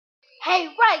Hey,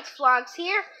 Rex Vlogs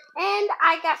here, and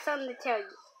I got something to tell you.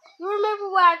 You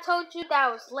remember when I told you that I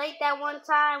was late that one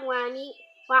time when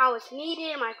I was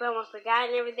needed and my grandma forgot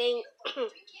and everything?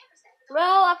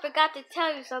 Well, I forgot to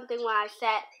tell you something when I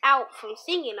sat out from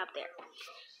singing up there.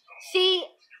 See,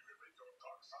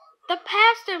 the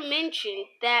pastor mentioned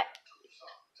that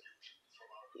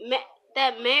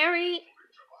Mary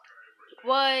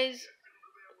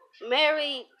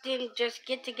didn't just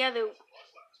get together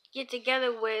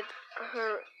with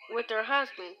her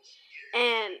husband,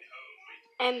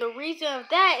 and the reason of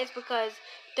that is because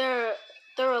their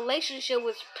relationship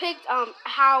was picked on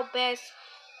how best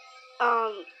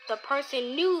the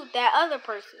person knew that other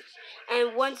person.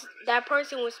 And once that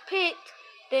person was picked,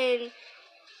 then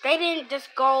they didn't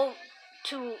just go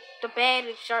to the bed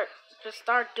and start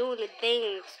doing the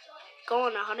things, go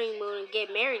on a honeymoon and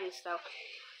get married and stuff.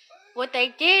 What they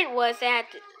did was they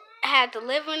had to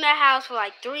live in the house for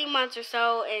like 3 months or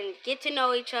so and get to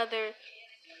know each other.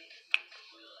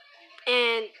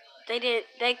 And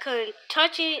they couldn't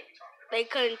touch it. They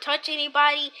couldn't touch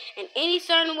anybody in any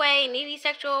certain way, in any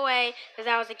sexual way, because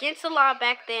that was against the law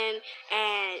back then.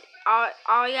 And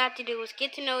all you had to do was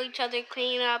get to know each other,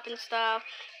 clean up and stuff,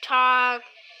 talk.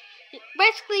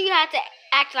 Basically, you had to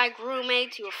act like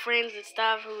roommates, you were friends and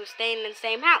stuff who were staying in the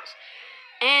same house.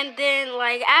 And then,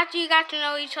 like, after you got to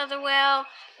know each other well,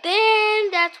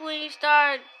 then that's when you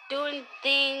start doing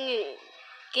things and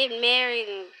getting married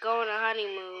and going on a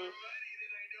honeymoon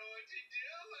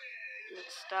and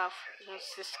stuff. It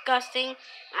was disgusting.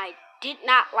 I did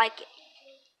not like it.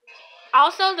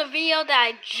 Also, the video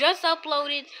that I just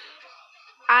uploaded,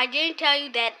 I didn't tell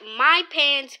you that my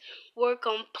pants were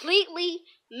completely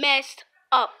messed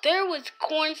up. There was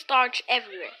cornstarch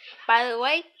everywhere. By the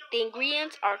way, the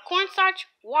ingredients are cornstarch,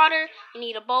 water, you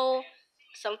need a bowl,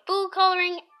 some food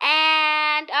coloring,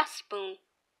 and a spoon.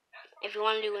 If you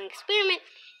want to do an experiment,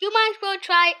 you might as well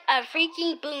try a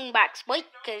freaking boombox, boy,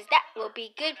 because that will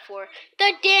be good for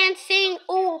the dancing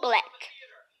black.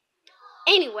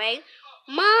 Anyway,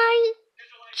 my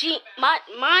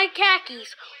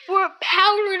khakis were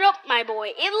powdered up, my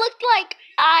boy. It looked like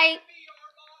I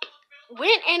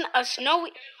went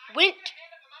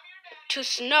to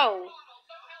snow,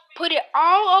 put it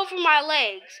all over my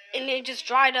legs, and it just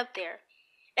dried up there.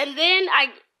 And then I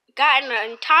got in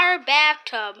an entire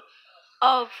bathtub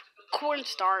of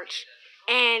cornstarch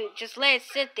and just let it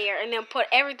sit there and then put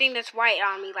everything that's white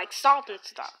on me, like salt and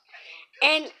stuff.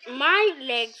 And my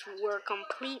legs were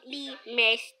completely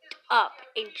messed up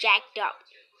and jacked up.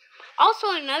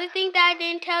 Also, another thing that I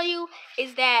didn't tell you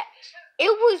is that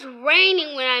it was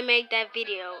raining when I made that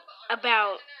video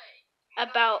about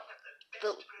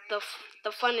the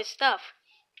funnest stuff.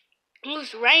 It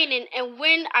was raining, and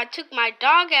when I took my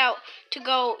dog out to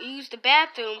go use the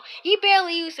bathroom, he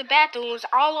barely used the bathroom. It was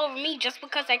all over me just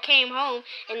because I came home.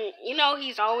 And, you know,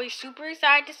 he's always super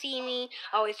excited to see me,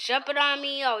 always jumping on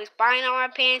me, always buying on my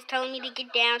pants, telling me to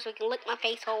get down so he can lick my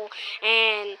face hole.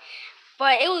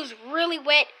 But it was really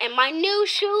wet, and my new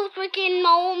shoes were getting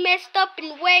all messed up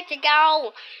and wet. They got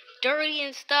all dirty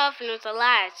and stuff, and there was a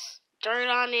lot of dirt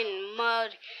on it and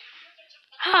mud.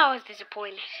 I was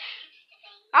disappointed.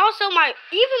 Also,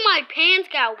 even my pants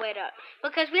got wet up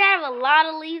because we have a lot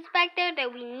of leaves back there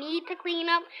that we need to clean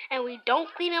up, and we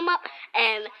don't clean them up,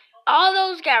 and all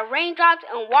those got raindrops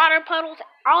and water puddles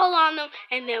all on them.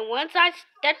 And then once I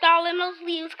stepped all in those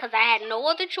leaves because I had no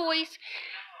other choice,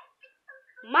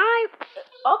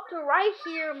 up to right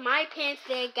here, my pants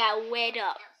there got wet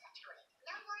up,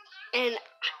 and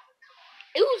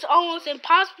it was almost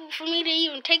impossible for me to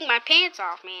even take my pants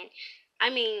off, man. I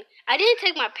mean, I didn't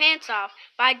take my pants off,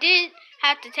 but I did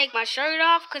have to take my shirt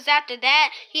off, because after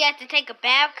that, he had to take a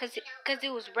bath because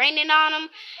it was raining on him,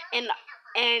 and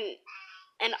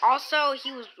also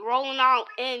he was rolling out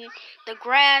in the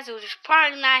grass. It was just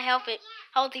probably not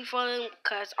healthy for him,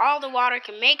 because all the water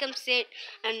can make him sick,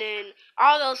 and then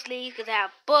all those leaves could have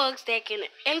bugs that can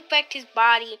infect his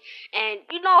body. And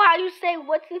you know how you say,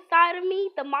 what's inside of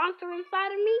me? The monster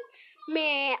inside of me?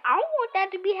 Man, I don't want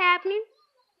that to be happening.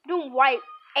 Them white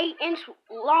 8-inch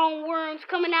long worms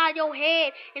coming out of your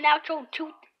head and out your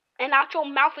tooth and out your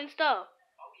mouth and stuff.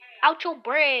 Out your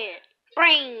brain,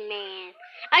 man.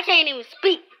 I can't even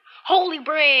speak. Holy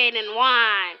bread and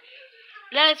wine.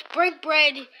 Let us break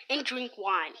bread and drink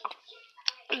wine.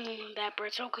 That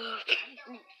bread's so good.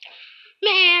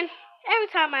 Man, every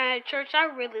time I'm at church, I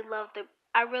really love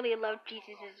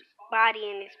Jesus' body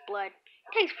and his blood.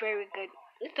 It tastes very good.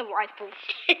 It's delightful.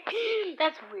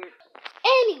 That's weird.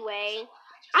 Anyway,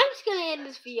 I'm just going to end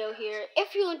this video here.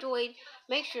 If you enjoyed,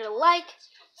 make sure to like,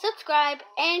 subscribe,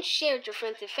 and share with your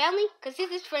friends and family, because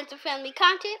this is friends and family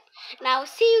content. And I will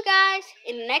see you guys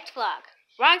in the next vlog.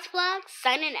 Rox Vlog,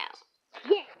 signing out.